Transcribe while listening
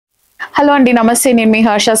Hello Andy, Namaste. నేను మీ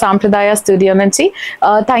హర్ష సాంప్రదాయ studio నుంచి.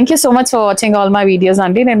 Thank you so much for watching all my videos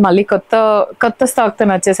అండి. నేను మళ్ళీ కొత్త స్టాక్తో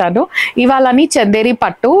వచ్చేసాను. ఇవాళని చందేరి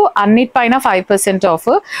పట్టు అన్నిటిపైన 5% ఆఫ్.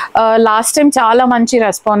 లాస్ట్ టైం చాలా మంచి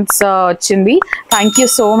రెస్పాన్స్ వచ్చింది. Thank you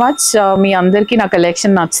so much. మీ అందరికీ నా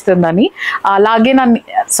కలెక్షన్ నచ్చుతుందని. అలాగే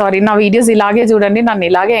నా వీడియోస్ ఇలాగే చూడండి, నన్ను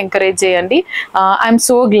ఇలాగే ఎంకరేజ్ చేయండి. I'm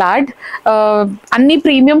so glad. అన్ని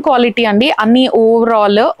ప్రీమియం క్వాలిటీ అండి, అన్ని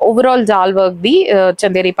ఓవరాల్ జాల్ వర్క్ ది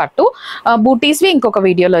చందేరి పట్టు. బూటీస్ వి ఇంకొక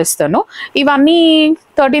వీడియోలో ఇస్తాను. ఇవన్నీ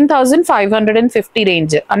 13,550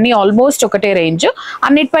 రేంజ్, అన్ని ఆల్మోస్ట్ ఒకటే range.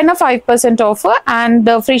 అన్నిటిపైన 5% of and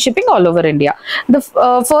free shipping all over India. The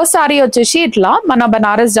first sorry వచ్చేసి ఇట్లా మన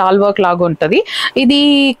బనారస్ జాల్ వర్క్ లాగా ఉంటుంది. ఇది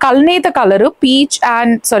కల్నేత colour,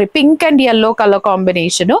 pink and yellow colour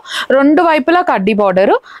combination. రెండు వైపులా కడ్డీ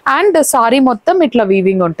బార్డర్ అండ్ సారీ మొత్తం ఇట్లా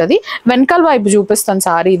వీవింగ్ ఉంటుంది. వెనకాల వైపు చూపిస్తాను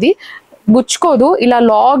సారీ. ఇది గుచ్చుకోదు, ఇలా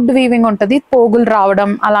లాక్డ్ వీవింగ్ ఉంటుంది. పోగులు రావడం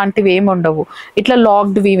అలాంటివి ఏమి ఉండవు. ఇట్లా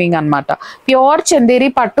లాక్డ్ వీవింగ్ అనమాట. ప్యూర్ చందేరి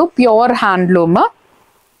పట్టు, ప్యూర్ హ్యాండ్లూమ్.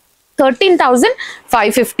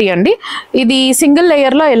 13,550 అండి. ఇది సింగిల్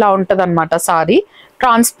లేయర్లో ఇలా ఉంటుంది అనమాట సారీ.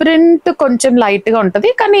 ట్రాన్స్పరెంట్ కొంచెం లైట్ గా ఉంటది,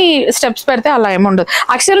 కానీ స్టెప్స్ పెడితే అలా ఏముండదు.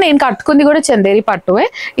 యాక్చువల్ నేను కట్టుకుంది కూడా చందేరి పట్టువే.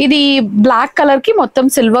 ఇది బ్లాక్ కలర్ కి మొత్తం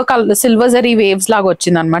సిల్వర్ జరీ వేవ్స్ లాగా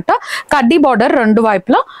వచ్చింది అనమాట. కడ్డీ బార్డర్ రెండు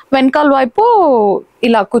వైపులా, వెనకాల వైపు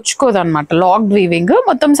ఇలా కుచ్చుకోదు అనమాట. లాక్డ్ వీవింగ్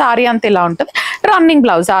మొత్తం సారీ అంతా ఇలా ఉంటుంది. Running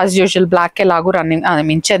blouse as usual black ఎలాగూ రన్నింగ్, ఐ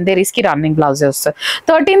మీన్ చందేరీస్ కి రన్నింగ్ బ్లౌజ్ వస్తుంది.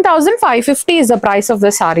 13,550 is the price of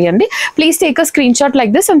the saree అండి. Please take a screen shot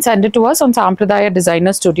like this and send it to us on సాంప్రదాయ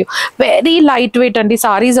designer studio. Very light weight అండి.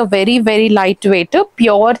 Saris are very very light weight,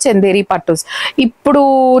 pure Chanderi పట్టుస్. ఇప్పుడు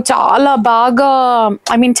చాలా బాగా,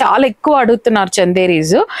 I mean చాలా ఎక్కువ అడుగుతున్నారు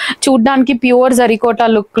చందేరీస్. చూడ్డానికి ప్యూర్ జరీకోటా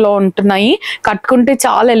లుక్ లో ఉంటున్నాయి, కట్టుకుంటే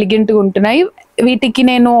చాలా ఎలిగెంట్ గా ఉంటున్నాయి. వీటికి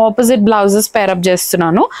నేను ఆపోజిట్ బ్లౌజెస్ పేరప్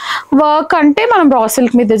చేస్తున్నాను. వర్క్ అంటే మనం రా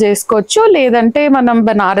సిల్క్ మీద చేసుకోవచ్చు, లేదంటే మనం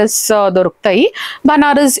బనారస్ దొరుకుతాయి.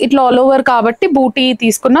 బనారస్ ఇట్లా ఆల్ ఓవర్ కాబట్టి బూటీ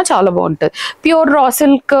తీసుకున్నా చాలా బాగుంటుంది. ప్యూర్ రా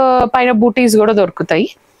సిల్క్ పైన బూటీస్ కూడా దొరుకుతాయి.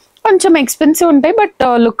 కొంచెం ఎక్స్పెన్సివ్ ఉంటాయి, బట్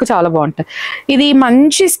లుక్ చాలా బాగుంటుంది. ఇది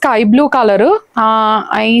మంచి sky blue colour,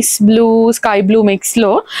 ice blue sky blue mix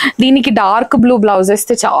లో దీనికి డార్క్ బ్లూ బ్లౌజ్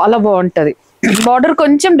వేస్తే చాలా బాగుంటుంది. బార్డర్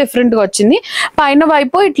కొంచెం డిఫరెంట్ గా వచ్చింది. పైన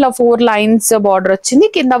వైపు ఇట్లా 4 లైన్స్ బార్డర్ వచ్చింది,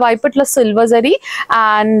 కింద వైపు ఇట్లా silver zari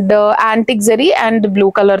and antique zari and blue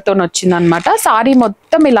colour తో వచ్చింది అనమాట. సారీ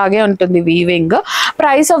మొత్తం ఇలాగే ఉంటుంది weaving.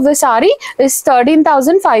 Price of the sorry is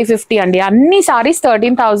 13,550 అండి. అన్ని saris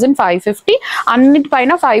 13,550,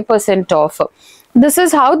 అన్నిటిపైన 5% of. This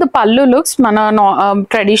is how the pallu looks, mana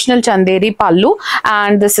traditional chanderi pallu,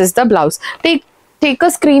 and this is the blouse. Take a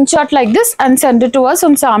screenshot like this and send it to us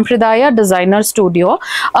on Sampradaya Designer Studio.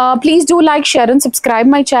 Please do like, share and subscribe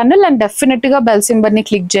my channel, and definitely bell symbol ni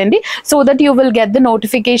click cheyandi so that you will get the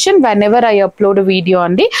notification whenever I upload a video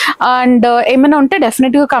andi. And emana unte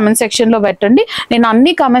definitely comment section lo pettandi. Nenu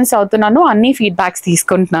anni comments avutunnanu, anni feedbacks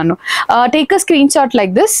teeskuntunnanu. Take a screenshot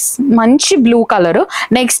like this. Manchi blue color.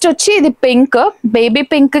 Next vachi idi pink, baby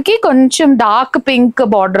pink ki koncham dark pink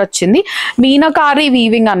border ochindi. Meenakari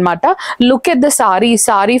weaving anamata. Look at the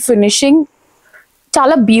sorry finishing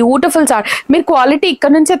చాలా beautiful sorry. మీరు quality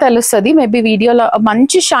ఇక్కడ నుంచే తెలుస్తుంది. Maybe వీడియోలో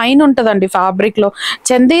మంచి shine ఉంటుందండి fabric లో.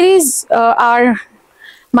 Chanderis are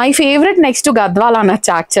my favourite. Next Gadwal అనొచ్చు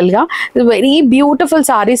యాక్చువల్గా. Very beautiful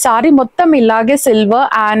sorry. సారీ మొత్తం ఇలాగే silver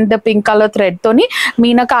and pink colour thread తోని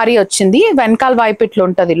మీనకారీ వచ్చింది. వెనకాల వైపు ఇట్లా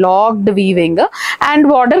ఉంటుంది లాక్డ్ వీవింగ్ అండ్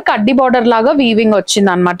బార్డర్ కడ్డీ బార్డర్ లాగా వీవింగ్ వచ్చింది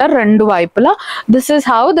అనమాట రెండు వైపులా. This is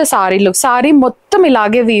how the sorry look. Sorry మొత్తం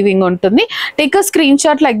ఇలాగే వీవింగ్ ఉంటుంది. Take a screen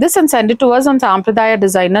shot like this and send it to us on సాంప్రదాయ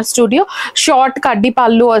డిజైనర్ స్టూడియో. షార్ట్ కడ్డీ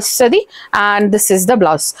పళ్ళు వస్తుంది and this is the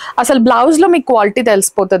blouse. అసలు బ్లౌజ్ లో మీకు క్వాలిటీ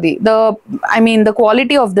తెలిసిపోతుంది. The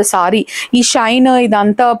quality of the sorry, ఈ షైన్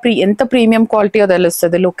ఇదంతా ఎంత ప్రీమియం క్వాలిటీ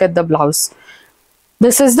తెలుస్తుంది. Look at the blouse.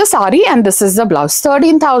 This is the saree and this is the blouse.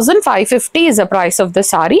 13,550 is the price of the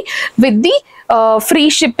saree with the free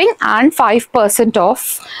shipping and 5% off.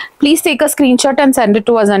 Please take a screenshot and send it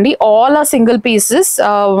to us andi. All are single pieces.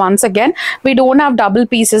 Once again, we don't have double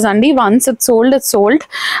pieces andi. Once it's sold, it's sold.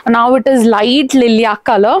 Now it is light lilac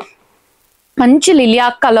color. మంచి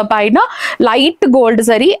లిలియాక్ colour పైన light gold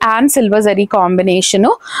zari and silver zari combination.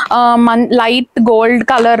 Light gold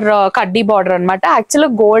colour కడ్డీ border అనమాట.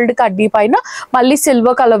 యాక్చువల్గా gold కడ్డీ పైన మళ్ళీ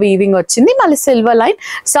silver colour weaving వచ్చింది, మళ్ళీ సిల్వర్ లైన్.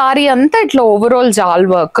 సారీ అంతా ఇట్లా ఓవరాల్ జాల్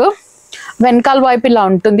వర్క్. వెనకాల వైపు ఇలా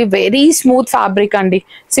ఉంటుంది. వెరీ స్మూత్ ఫ్యాబ్రిక్ అండి.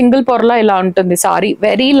 సింగిల్ పొరలో ఇలా ఉంటుంది sorry.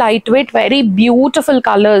 Very light weight, very beautiful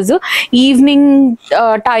colours. Evening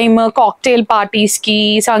time cocktail parties కి,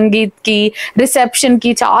 సంగీత్ కి, రిసెప్షన్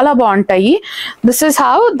కి చాలా బాగుంటాయి. This is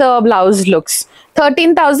how the blouse looks.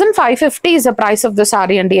 13,550 is the price of the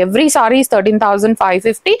saree, and every saree is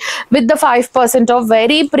 13,550 with the 5% of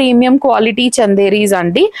very premium quality chanderis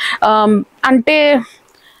andi. Ante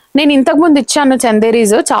నేను ఇంతకుముందు ఇచ్చాను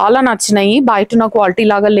చందేరీస్, చాలా నచ్చినాయి, బయట ఉన్న క్వాలిటీ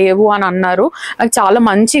లాగా లేవు అని అన్నారు. నాకు చాలా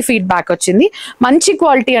మంచి ఫీడ్బ్యాక్ వచ్చింది. మంచి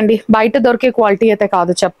క్వాలిటీ అండి, బయట దొరికే క్వాలిటీ అయితే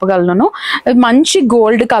కాదు చెప్పగలను. మంచి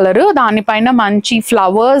గోల్డ్ కలర్, దానిపైన మంచి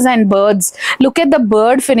flowers and birds. Look at the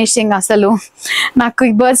bird finishing, అసలు నాకు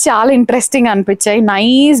ఈ బర్డ్స్ చాలా ఇంట్రెస్టింగ్ అనిపించాయి.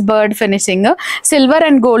 Nice bird finishing, silver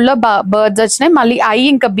and gold లో బర్డ్స్ వచ్చినాయి. మళ్ళీ ఐ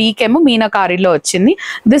ఇంకా బీక్ ఏమో మీనాకారీలో వచ్చింది.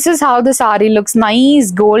 This is how the sorry looks,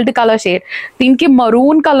 nice gold colour shade. దీనికి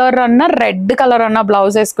మరూన్ కలర్ అన్న రెడ్ కలర్ అన్న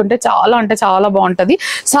బ్లౌజ్ వేసుకుంటే చాలా అంటే చాలా బాగుంటది.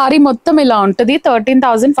 సారీ మొత్తం ఇలా ఉంటది.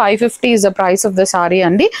 13,550 is the price of the saree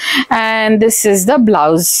అండి. And this is the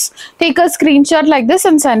blouse. Take a screenshot like this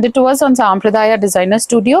and send it to us on Sampradaya Designer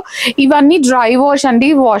Studio. ఇవన్నీ డ్రై వాష్ అండి.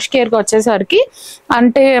 వాష్ కేర్ కి వచ్చేసరికి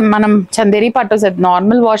అంటే మనం చందేరి పట్టు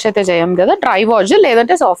నార్మల్ వాష్ అయితే చేయం కదా, డ్రై వాష్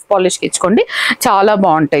లేదంటే సాఫ్ట్ పాలిష్ కి ఇచ్చుకోండి, చాలా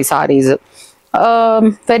బాగుంటాయి saris.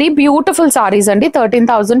 Very beautiful sarees andi,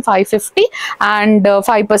 13,550 and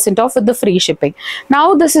 5% off with the free shipping. Now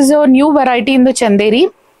this is a new variety in the Chanderi.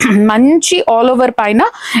 మంచి ఆల్ ఓవర్ పైన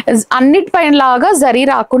అన్నిటి పైన లాగా జరీ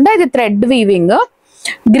రాకుండా ఇది థ్రెడ్ వీవింగ్,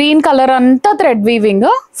 గ్రీన్ కలర్ అంతా థ్రెడ్ వీవింగ్,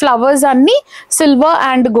 ఫ్లవర్స్ అన్ని silver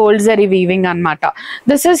and gold zari weaving అన్నమాట.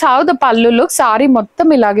 దిస్ ఇస్ హౌ ద పల్లు లుక్. సారీ మొత్తం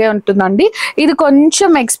ఇలాగే ఉంటుందండి. ఇది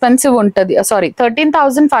కొంచెం ఎక్స్పెన్సివ్ ఉంటుంది, సారీ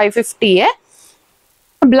 13,550.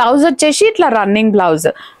 బ్లౌజ్ వచ్చేసి ఇట్లా running blouse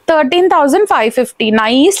 13,550.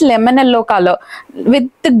 Nice lemon yellow colour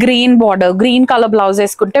with green border, green colour blouse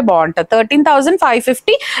వేసుకుంటే బాగుంటుంది.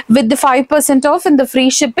 13,550 with the 5% off in the free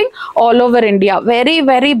shipping all over India. Very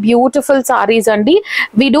very beautiful sarees అండి.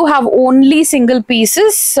 We do have only single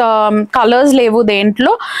pieces, colours లేవు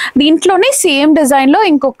దీంట్లోనే same design లో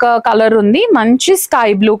ఇంకొక colour ఉంది, మంచి sky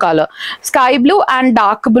blue colour, sky blue and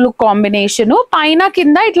dark blue combination. పైన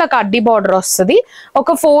కింద ఇట్లా కడ్డీ బార్డర్ వస్తుంది, ఒక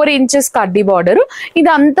 4 inches కడ్డీ బార్డర్.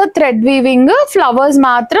 ఇదంతా థ్రెడ్ వీవింగ్, ఫ్లవర్స్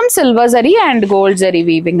మాత్రం silver zari and gold zari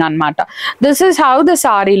weaving అన్నమాట. This is how the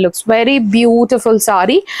sorry looks. Very beautiful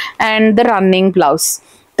sorry and the running blouse.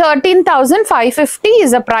 13,550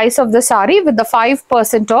 is the price of the saree with the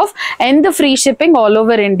 5% off and the free shipping all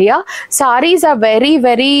over India. Sarees are very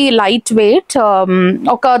very lightweight,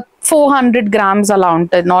 ఒక 400 grams అలా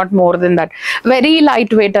ఉంటుంది, not more than that. Very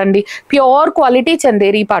light weight అండి, pure quality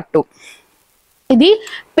Chanderi పట్టు. ఇది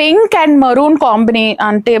pink and maroon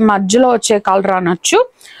అంటే మధ్యలో వచ్చే colour అనొచ్చు.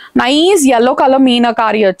 నైస్ ఎల్లో కలర్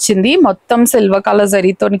మీనాకారి వచ్చింది, మొత్తం సిల్వర్ కలర్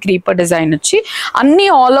జరీతో క్రీపర్ డిజైన్ వచ్చి, అన్ని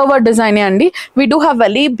ఆల్ ఓవర్ డిజైన్ అండి. We do have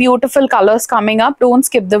very beautiful colours coming up. Don't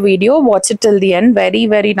skip the video, watch it till the end. Very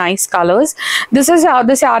very nice colours. This is how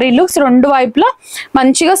the sorry looks. రెండు వైపులా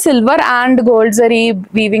మంచిగా silver and gold zari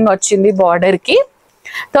weaving వచ్చింది border కి.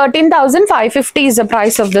 13,550 is the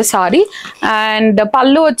price of the saree and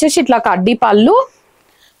pallu వచ్చేసి ఇట్లా కడ్డీ పల్లు.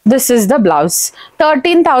 This is the blouse.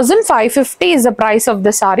 13,550 is the price of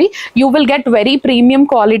the saree. You will get very premium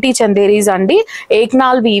quality chanderis andi,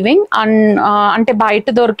 eknal weaving ante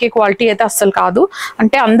bayata dorke quality aithe assalu kaadu,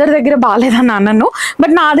 ante andari daggara baaledani annanu,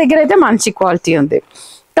 but na daggara aithe manchi quality undi.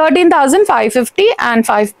 13,550 and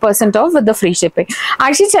 5% off with the free shipping.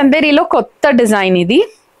 Actually Chanderi lo kotta design idi.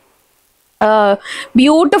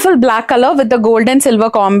 Beautiful black colour with the gold and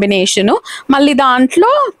silver combination. మళ్ళీ దాంట్లో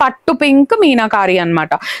పట్టు pink meenakari అనమాట.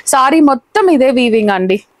 Sorry మొత్తం ఇదే weaving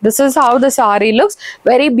అండి. This is how the sorry looks.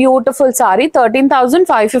 Very beautiful sorry.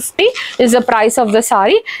 13,550 is the price of the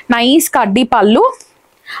sorry. Nice కడ్డీ పల్లు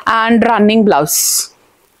and running blouse,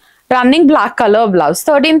 running black color blouse.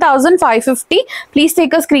 13,550. Please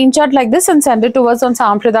take a screenshot like this and send it to us on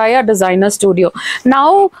Sampradaya Designer Studio. Now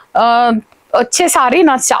వచ్చే sorry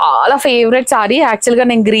నాకు చాలా favourite sorry. యాక్చువల్గా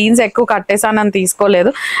నేను Greens ఎక్కువ కట్టేసాను అని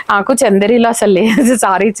తీసుకోలేదు, నాకు చందేరిలో అసలు లేదు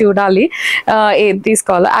సారీ, చూడాలి ఏది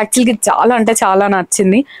తీసుకోవాలో. యాక్చువల్గా చాలా అంటే చాలా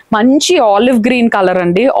నచ్చింది. మంచి ఆలివ్ గ్రీన్ కలర్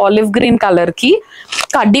అండి. ఆలివ్ గ్రీన్ కలర్కి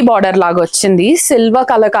కడ్డీ బార్డర్ లాగా వచ్చింది, సిల్వర్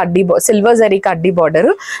కలర్ సిల్వర్ జరీ కడ్డీ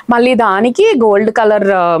బార్డర్, మళ్ళీ దానికి గోల్డ్ కలర్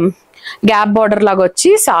గ్యాప్ బార్డర్ లాగా వచ్చి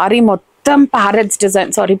సారీ మొత్తం parrots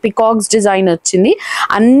design, sorry peacocks design వచ్చింది.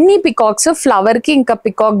 అన్ని పికాక్స్, ఫ్లవర్ కి ఇంకా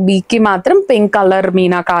పికాక్ బీక్ కి మాత్రం పింక్ కలర్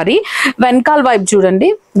మీనాకారి. వెనకాల వైపు చూడండి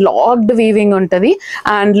లాక్డ్ వీవింగ్ ఉంటుంది.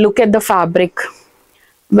 And look at the fabric,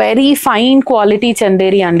 very fine quality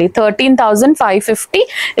Chanderi అండి. 13,550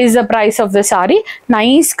 is the price of the saree.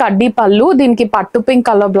 Nice కడ్డీ పళ్ళు, దీనికి పట్టు పింక్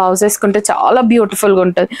కలర్ బ్లౌజ్ వేసుకుంటే చాలా బ్యూటిఫుల్ గా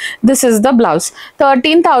ఉంటుంది. This is the blouse.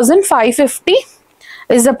 13,550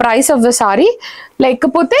 is the price of the saree.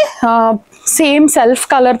 లేకపోతే సేమ్ సెల్ఫ్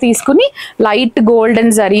కలర్ తీసుకుని light gold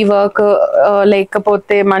and zari work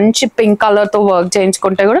లేకపోతే మంచి పింక్ కలర్ తో వర్క్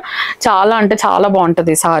చేయించుకుంటే కూడా చాలా అంటే చాలా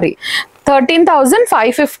బాగుంటుంది sorry.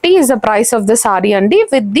 13,550 is the price of the saree andi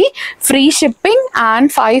with the free shipping and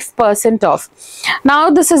 5% off. Now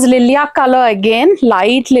this is lilac color again,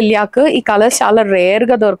 light lilac. Ee colors chala rare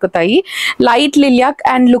ga dorukutayi, light lilac.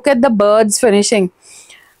 And look at the birds finishing.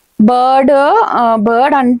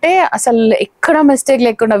 Bird అంటే అసలు ఎక్కడ mistake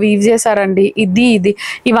లేకుండా weave చేశారండి. ఇది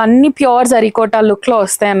ఇవన్నీ pure zari kota look లో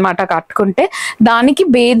వస్తాయి అన్నమాట కట్టుకుంటే. దానికి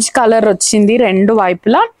బేజ్ కలర్ వచ్చింది రెండు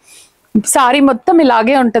వైపులా. సారీ మొత్తం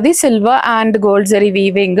ఇలాగే ఉంటది, silver and gold zari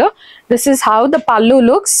weaving. This is how the పల్లు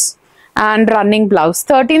looks and running blouse.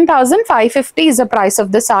 13,550 is the price of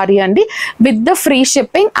the saree andi with the free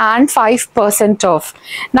shipping and 5% off.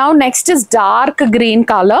 Now next is dark green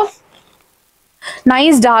color.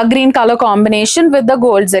 Nice dark green color combination with the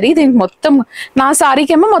gold zari. దీనికి మొత్తం నా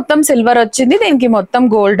సారీకి ఏమో మొత్తం silver వచ్చింది, దీనికి మొత్తం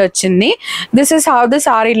gold వచ్చింది. This is how the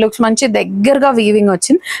sorry looks. మంచి దగ్గరగా వీవింగ్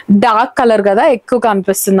వచ్చింది. డార్క్ కలర్ కదా ఎక్కువ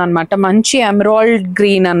కనిపిస్తుంది అనమాట. మంచి ఎమరాల్డ్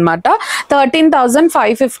గ్రీన్ అనమాట.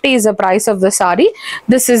 13,550 is the price of the saree.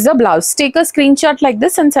 This is the blouse. Take a screenshot like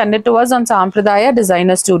this and send it to us on Sampradaya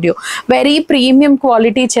Designer Studio. Very premium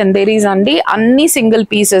quality chanderis andi. Anni single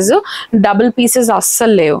pieces, double pieces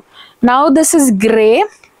assal levu. Now this is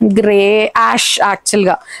grey ash, actual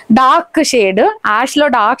ga dark shade, ash lo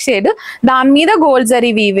dark shade, dan meeda gold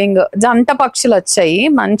zari weaving, janta pakshulu vachayi,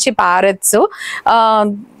 manchi parrots.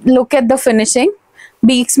 Look at the finishing.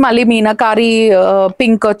 Beaks mali meenakari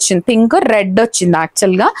pink ochindi, pink red ochindi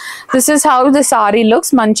actual ga. This is how the saree looks.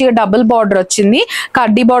 Manchiga double border ochindi,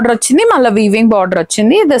 kaddi border ochindi, malla weaving border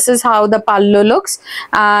ochindi. This is how the pallu looks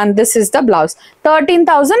and this is the blouse.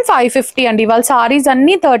 13,550 and ival sarees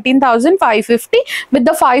anni 13,550 with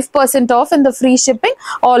the 5% off and the free shipping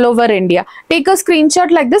all over India. Take a screenshot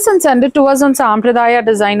like this and send it to us on Sampradaya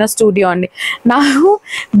Designer Studio andi. Now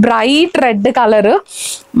bright red color,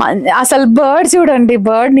 asal bird chudandi,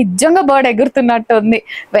 bird నిజంగా bird ఎగురుతున్నట్టు ఉంది.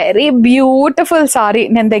 Very beautiful sorry.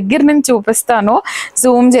 నేను దగ్గర నుంచి చూపిస్తాను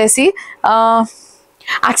Zoom చేసి.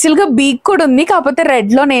 యాక్చువల్గా బీక్ కూడా ఉంది, కాకపోతే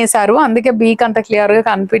రెడ్ లోనే వేసారు, అందుకే బీక్ అంత క్లియర్ గా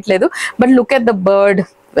కనిపించలేదు. But look at the bird,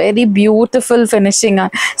 very beautiful finishing.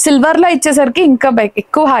 Silver లో ఇచ్చేసరికి ఇంకా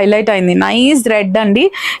ఎక్కువ హైలైట్ అయింది. నైస్ రెడ్ అండి,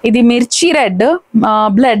 ఇది మిర్చి red,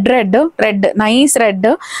 blood red nice red.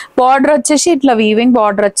 Border వచ్చేసి ఇట్లా వీవింగ్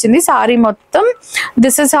బార్డర్ వచ్చింది సారీ మొత్తం.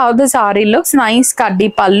 This is how the sorry looks. Nice కడ్డీ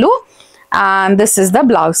పల్లు and this is the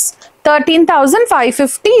blouse.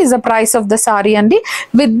 13,550 is the price of the saree andi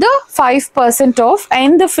with the 5% off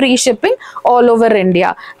and the free shipping all over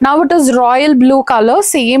India. Now it is royal blue color,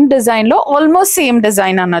 same design lo, almost same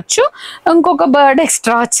design anachu, inkoka bird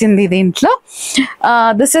extra vachindi dintlo.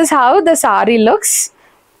 This is how the saree looks.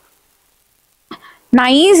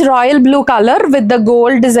 Nice royal blue color with the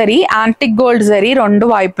gold zari, antique gold zari rendu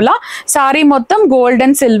vaipula. Saree mottam gold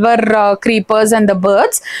and silver creepers and the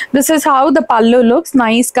birds. This is how the pallu looks.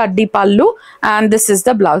 Nice kaddi pallu and this is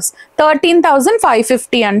the blouse.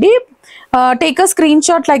 13,550 andi. Take a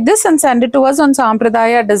screenshot like this and send it to us on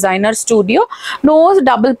Sampradaya Designer Studio. No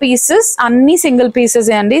double pieces, anni single pieces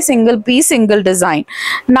andi, single piece, single design.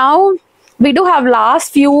 Now we do have last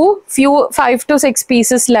few 5 to 6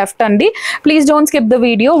 pieces left andi. Please don't skip the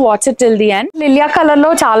video, watch it till the end. Lilac color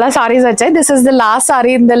lo chala sarees vachayi. This is the last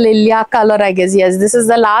saree in the lilac color, I guess. Yes, this is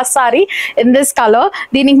the last saree in this color.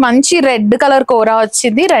 Deeniki manchi red color kora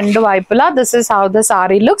vachindi rendu vaipula. This is how the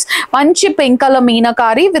saree looks. Manchi pink color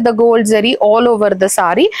meenakari with the gold zari all over the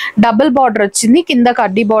saree. Double border vachindi, kinda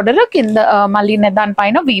kaddi border, kinda malli dan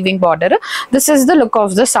paina weaving border. This is the look of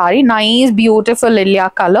the saree. Nice beautiful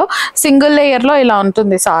lilac color. Single layer లో ఇలా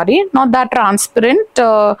ఉంటుంది sorry. Not that transparent.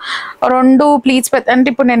 రెండు pleats అంటే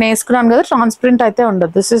ఇప్పుడు నేను వేసుకున్నాను కదా, transparent అయితే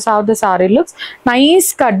ఉండదు. This is how the sorry looks. Nice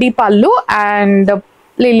కడ్డీ పల్లు and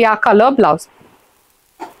లిలియా colour blouse.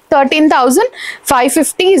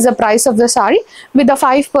 13,550 is the price of the saree with the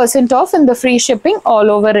 5% off and the free shipping all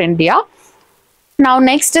over India. Now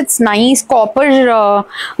next it's nice copper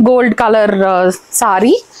gold color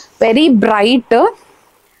saree, very bright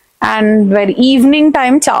and very evening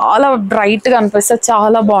time chaala bright ga anipistadi,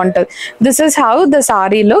 chaala baguntadi. This is how the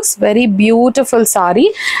saree looks. Very beautiful saree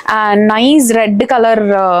and nice red color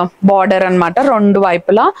border anamata. rendu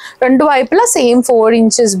vaipula same 4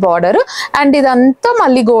 inches border and idantha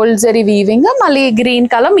malli gold zari weaving, malli green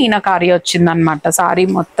color meenakari ochindi anamata saree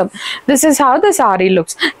mottam. This is how the saree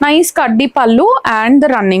looks. Nice kaddi pallu and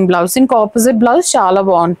the running blouse. In opposite blouse chaala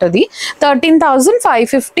baguntadi.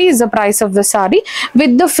 13,550 is the price of the saree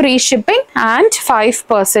with the free shipping and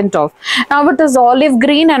 5% off. Now it is olive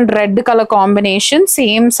green and red color combination,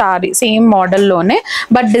 same saree, same model lone,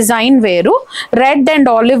 but design veru. Red and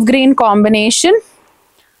olive green combination,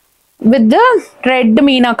 with the red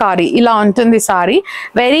meenakari ila untundi saree.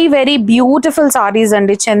 Very beautiful sarees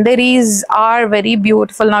andi. Chanderis are very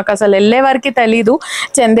beautiful. Naaku asalu elle variki telidu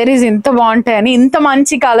chanderis inta baaguntayani, inta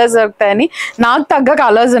manchi colors dorukutayani. Naaku tagga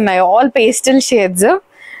colors unnayi, all pastel shades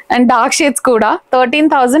and dark shades kuda.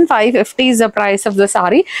 13,550 is the price of the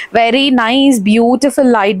saree. Very nice beautiful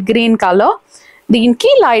light green color. దీనికి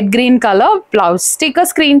light green color blouse. Take a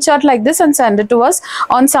screenshot like this and send it to us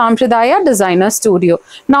on Sampradaya Designer Studio.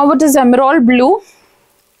 Now it is emerald blue.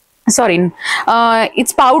 Sorry,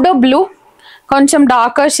 it's powder blue. Koncham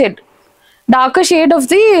darker shade of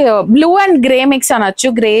the blue and grey mix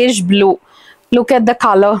anachu, grayish blue. Look at the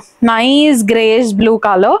color, nice grayish blue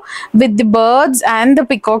color with the birds and the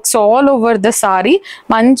peacocks all over the saree.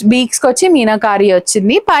 Manch beaks kochi meenakari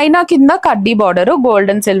ochindi. Paina kinda kaddi border, gold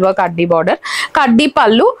and silver kaddi border, kaddi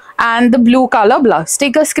pallu and the blue color blouse.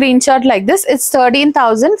 Take a screenshot like this. It's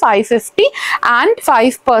 13,550 and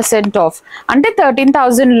 5% off. Ante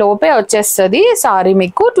 13,000 lope vachestadi saree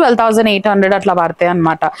meeku 12,800 atla varthe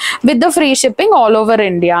anamata with the free shipping all over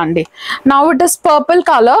India andi. Now it is purple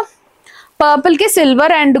color. Purple ki silver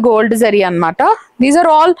and gold zari anamata. These are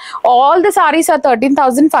all the sarees are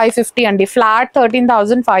 13,550 andi. Flat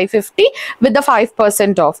 13,550 with the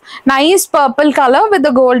 5% off. Nice purple color with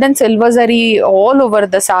the gold and silver zari all over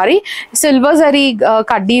the saree. Silver zari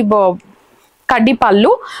kaddi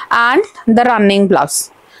pallu and the running blouse.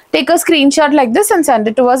 Take a screenshot like this and send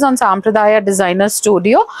it to us on Sampradaya Designer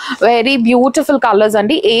Studio. Very beautiful colors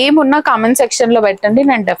andi. Em unna comment section lo pettandi,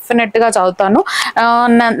 nenu definite ga chadutanu.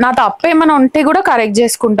 Na tappe emana unte kuda correct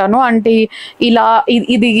chesukuntanu. Anti ila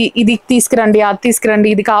idi తీసుకురండి, అది తీసుకురండి,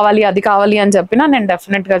 ఇది కావాలి అది కావాలి అని చెప్పినా నేను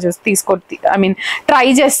డెఫినెట్ గా I mean try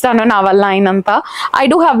చేస్తాను నా వల్ల అయినంత. I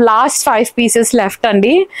do have last 5 pieces left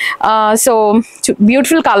అండి. So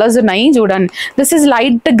beautiful colors ఉన్నాయి చూడండి. This is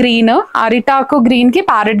light green, aritaku green కి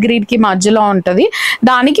parrot గ్రీన్ కి మధ్యలో ఉంటది.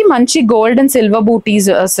 దానికి మంచి gold and silver booties,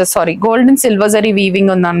 gold and silver zari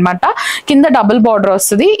weaving ఉందన్నమాట. కింద డబుల్ బార్డర్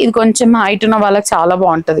వస్తుంది. ఇది కొంచెం హైట్ ఉన్న వాళ్ళకి చాలా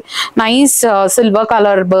బాగుంటది. Nice silver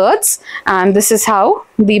colour birds and this is how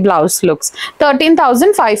the blouse looks.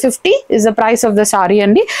 13,550 is the price of the saree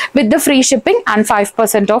andi with the free shipping and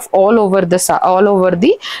 5% off all over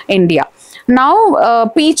the India. Now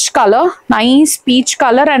peach color, nice peach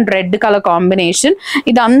color and red color combination.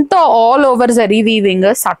 Idantha all over zari weaving,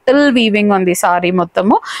 subtle weaving on the saree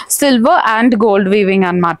mottamu, silver and gold weaving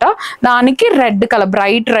anamata. Daniki red color,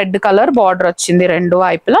 bright red color border ochindi rendu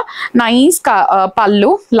vaipula. Nice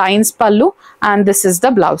pallu, lines pallu, and this is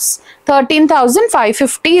the blouse.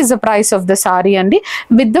 13,550 is the price of the saree andi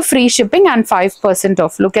with the free shipping and 5%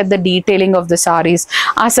 off. Look at the detailing of the sarees.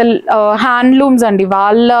 Asal handlooms andi,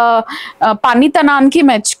 valla పనితనానికి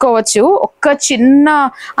మెచ్చుకోవచ్చు. ఒక్క చిన్న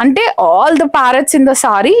అంటే all the parrots in the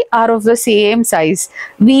saree are of the same size.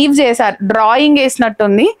 Weave చేశారు, drawing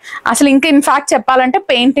వేసినట్టుంది. అసలు ఇంకా in fact చెప్పాలంటే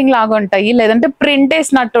painting లాగా ఉంటాయి, లేదంటే ప్రింట్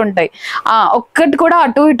వేసినట్టు ఉంటాయి. ఒక్కటి కూడా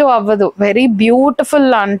అటు ఇటు అవ్వదు. వెరీ బ్యూటిఫుల్,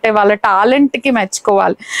 అంటే వాళ్ళ టాలెంట్ కి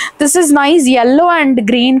మెచ్చుకోవాలి. This is nice yellow and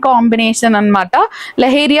green combination అన్నమాట.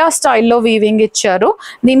 లెహేరియా స్టైల్లో వీవింగ్ ఇచ్చారు.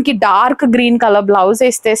 దీనికి డార్క్ గ్రీన్ కలర్ బ్లౌజ్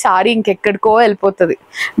వేస్తే సారీ ఇంకెక్కడికో వెళ్ళిపోతుంది.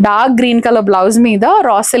 డార్క్ గ్రీన్ కలర్ బ్లౌజ్ మీద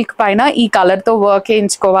రా సిల్క్ పైన ఈ కలర్ తో వర్క్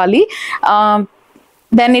వేయించుకోవాలి.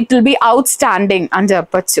 then it will be outstanding అని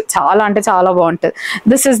చెప్పొచ్చు. చాలా అంటే చాలా బాగుంటుంది.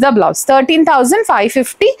 This is the blouse.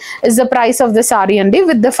 13,550 is the price of the saree andi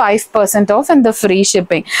with the 5% off and the free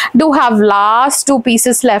shipping. Do have last 2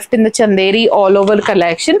 pieces left in the Chanderi all over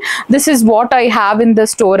collection. This is what I have in the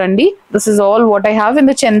store andi. This is all what I have in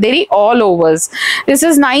the Chanderi all overs. This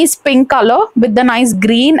is nice pink color with the nice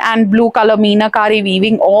green and blue color meenakari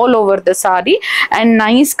weaving all over the saree and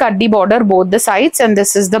nice kaddi border both the sides, and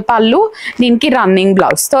this is the pallu. Dinki running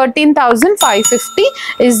blouse. 13,550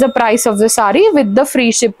 is the price of the saree with the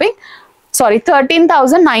free shipping. Sorry,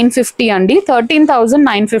 13,950 andi.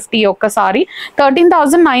 13,950 oka saree.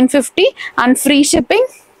 13,950 and free shipping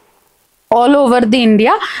all over the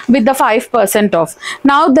India with the 5% off.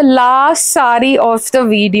 Now the last saree of the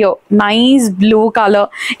video, nice blue color.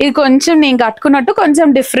 ఇది కొంచెం నేను కట్టుకున్నట్టు కొంచెం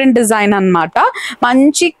different design అన్నమాట.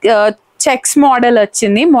 మంచి checks model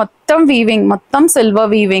వచ్చింది. మొత్తం weaving, మొత్తం silver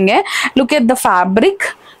weaving. Look at the fabric,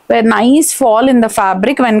 nice fall in the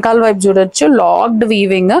fabric. వెనకాల వైపు చూడొచ్చు locked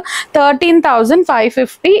weaving.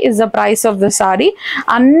 13,550 is the price of the saree.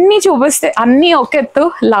 అన్ని చూపిస్తే అన్ని ఒకెత్తు,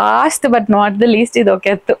 last but not the least ఇది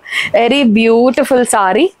ఒకెత్తు. Very beautiful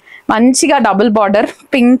saree. మంచిగా డబుల్ బార్డర్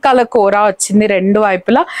పింక్ కలర్ కోరా వచ్చింది రెండు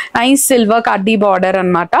వైపులా. నైస్ సిల్వర్ కడ్డీ బార్డర్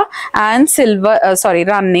అన్నమాట. And silver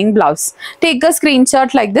running blouse. Take a screen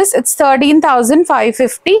shot like this. It's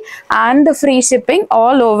 13,550 and free shipping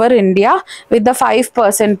all over India with the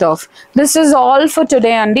 5% off. This is all for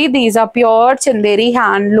today andi. These are pure Chanderi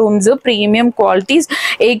handlooms, premium qualities,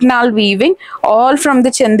 egnal weaving, all from the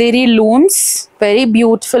Chanderi looms. Very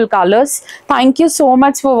beautiful colors. Thank you so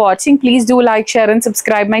much for watching. Please do like, share and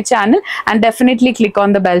subscribe my channel, and definitely click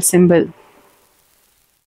on the bell symbol.